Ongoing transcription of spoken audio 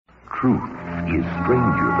truth is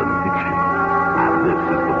stranger than fiction. And this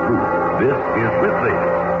is the proof. This is Ripley.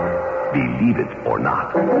 Believe it or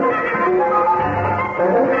not.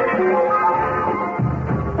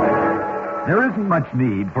 There isn't much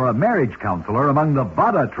need for a marriage counselor among the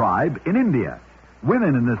Bada tribe in India.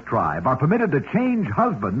 Women in this tribe are permitted to change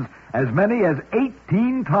husbands as many as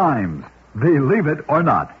 18 times. Believe it or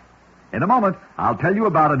not. In a moment, I'll tell you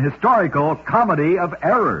about an historical comedy of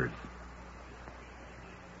errors.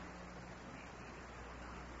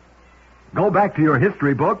 Go back to your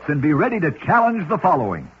history books and be ready to challenge the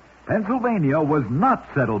following. Pennsylvania was not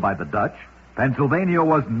settled by the Dutch. Pennsylvania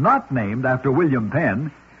was not named after William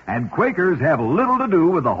Penn. And Quakers have little to do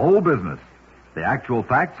with the whole business. The actual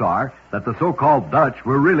facts are that the so-called Dutch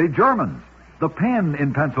were really Germans. The Penn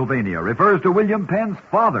in Pennsylvania refers to William Penn's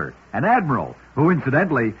father, an admiral, who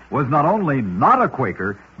incidentally was not only not a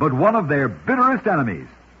Quaker, but one of their bitterest enemies.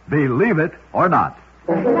 Believe it or not.